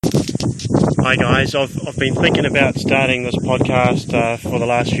Hi guys, I've been thinking about starting this podcast for the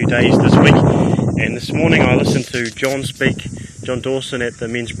last few days this week, and this morning I listened to John Dawson at the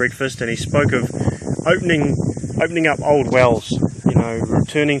men's breakfast, and he spoke of opening up old wells,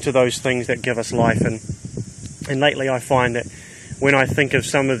 returning to those things that give us life. And lately I find that when I think of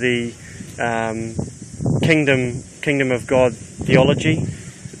some of the Kingdom of God theology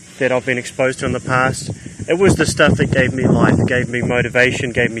that I've been exposed to in the past, it was the stuff that gave me life, gave me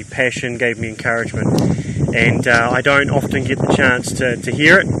motivation, gave me passion, gave me encouragement. And I don't often get the chance to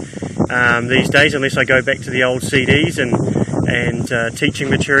hear it these days, unless I go back to the old CDs and teaching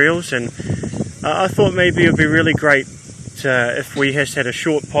materials. And I thought maybe it would be really great if we had a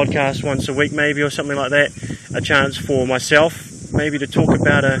short podcast once a week, maybe, or something like that, a chance for myself maybe to talk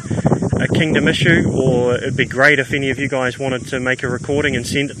about a kingdom issue. Or it'd be great if any of you guys wanted to make a recording and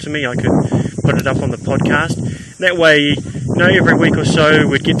send it to me. I could put it up on the podcast. That way, every week or so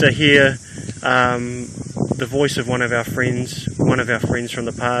we'd get to hear the voice of one of our friends from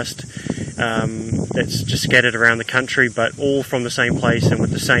the past that's just scattered around the country, but all from the same place and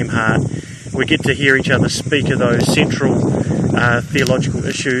with the same heart. We get to hear each other speak of those central theological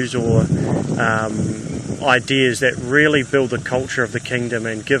issues or ideas that really build the culture of the kingdom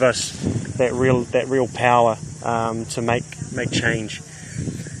and give us that real power to make change.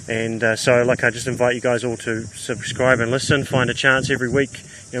 And so I just invite you guys all to subscribe and listen. Find a chance every week,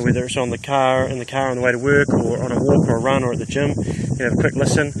 whether it's in the car on the way to work, or on a walk or a run, or at the gym. You can have a quick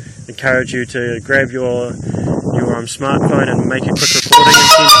listen. Encourage you to grab your smartphone and make a quick recording and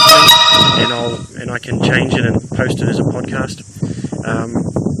send it to me, and I can change it and post it as a podcast.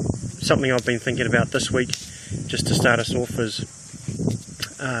 Something I've been thinking about this week, just to start us off, is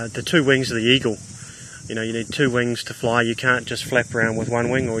the two wings of the eagle. You need two wings to fly. You can't just flap around with one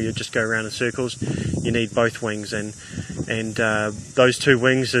wing, or you just go around in circles. You need both wings, and those two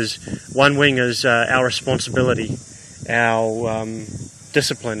wings one wing is our responsibility, our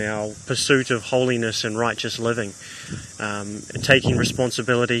discipline, our pursuit of holiness and righteous living, taking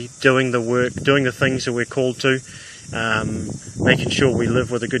responsibility, doing the work, doing the things that we're called to, making sure we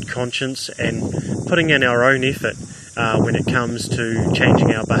live with a good conscience, and putting in our own effort when it comes to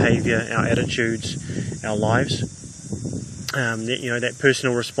changing our behaviour, our attitudes, our lives. That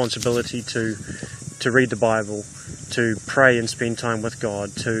personal responsibility to read the Bible, to pray and spend time with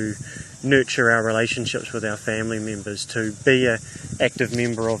God, to nurture our relationships with our family members, to be an active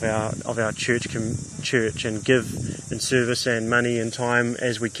member of our church and give in service and money and time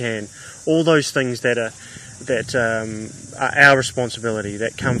as we can. All those things that are our responsibility,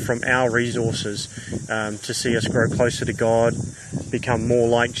 that come from our resources, to see us grow closer to God, become more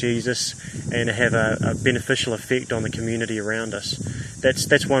like Jesus, and have a beneficial effect on the community around us.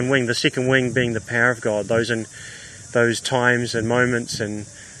 That's one wing. The second wing being the power of God. Those times and moments, and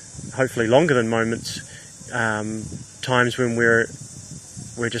hopefully longer than moments, times when we're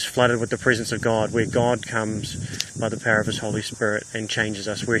just flooded with the presence of God, where God comes by the power of His Holy Spirit and changes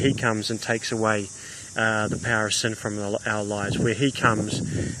us, where He comes and takes away the power of sin from our lives, where He comes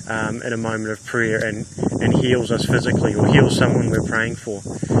in a moment of prayer and heals us physically, or heals someone we're praying for.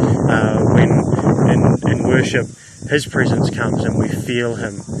 When in worship, His presence comes and we feel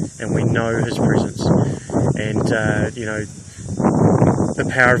Him and we know His presence. And the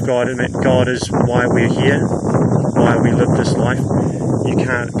power of God, and that God is why we're here, why we live this life. You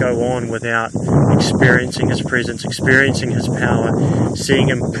can't go on without experiencing His presence, experiencing His power, seeing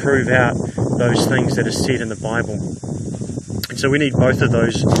Him prove out those things that are said in the Bible. And so we need both of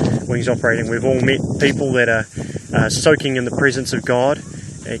those wings operating. We've all met people that are soaking in the presence of God,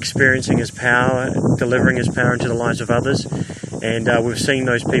 experiencing His power, delivering His power into the lives of others. And we've seen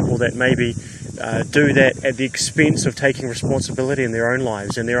those people that maybe do that at the expense of taking responsibility in their own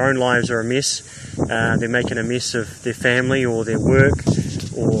lives, and their own lives are a mess. They're making a mess of their family or their work,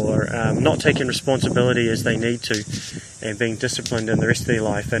 or not taking responsibility as they need to, and being disciplined in the rest of their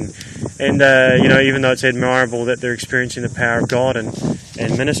life. And even though it's admirable that they're experiencing the power of God and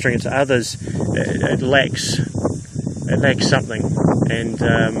ministering it to others, it lacks something. And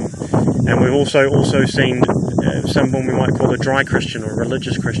we've also seen someone we might call a dry Christian or a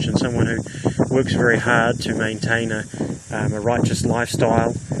religious Christian, someone who works very hard to maintain a righteous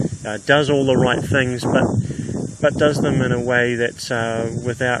lifestyle, does all the right things, but does them in a way that's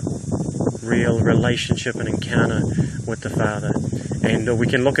without real relationship and encounter with the Father. And we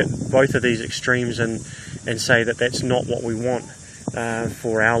can look at both of these extremes and say that that's not what we want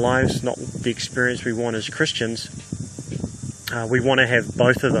for our lives, not the experience we want as Christians. We want to have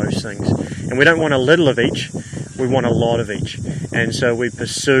both of those things, and we don't want a little of each, we want a lot of each. And so we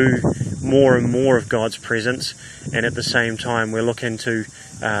pursue more and more of God's presence, and at the same time we're looking to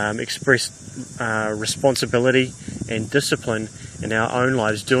express responsibility and discipline in our own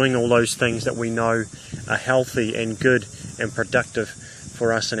lives, doing all those things that we know are healthy and good and productive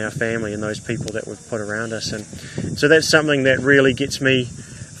for us and our family and those people that we've put around us. And so that's something that really gets me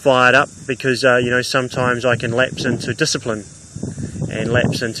fired up, because sometimes I can lapse into discipline and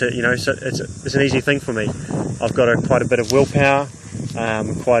lapse into, so it's an easy thing for me. I've got quite a bit of willpower,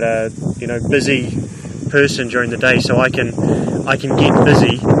 quite a busy person during the day, so I can get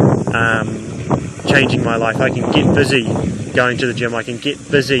busy changing my life. I can get busy going to the gym. I can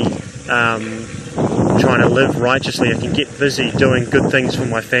get busy trying to live righteously. I can get busy doing good things for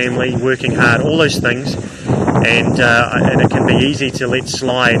my family, working hard, all those things, and it can be easy to let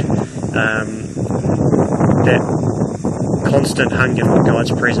slide that constant hunger for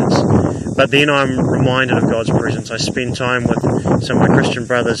God's presence. But then I'm reminded of God's presence. I spend time with some of my Christian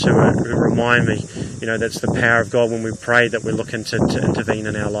brothers who remind me, that's the power of God when we pray, that we're looking to intervene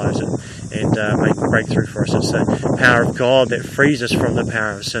in our lives and make a breakthrough for us. It's the power of God that frees us from the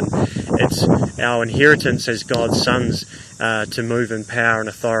power of sin. It's our inheritance as God's sons to move in power and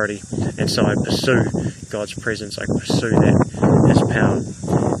authority. And so I pursue God's presence. I pursue His power.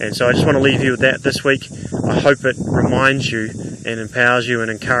 And so I just want to leave you with that this week. I hope it reminds you and empowers you and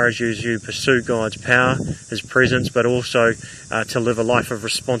encourages you to pursue God's power, His presence, but also to live a life of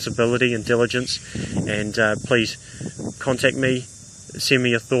responsibility and diligence. And please contact me, send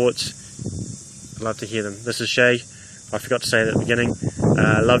me your thoughts. I'd love to hear them. This is Shay. I forgot to say that at the beginning.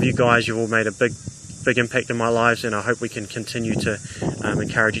 I love you guys. You've all made a big impact in my lives, and I hope we can continue to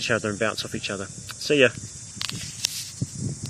encourage each other and bounce off each other. See ya.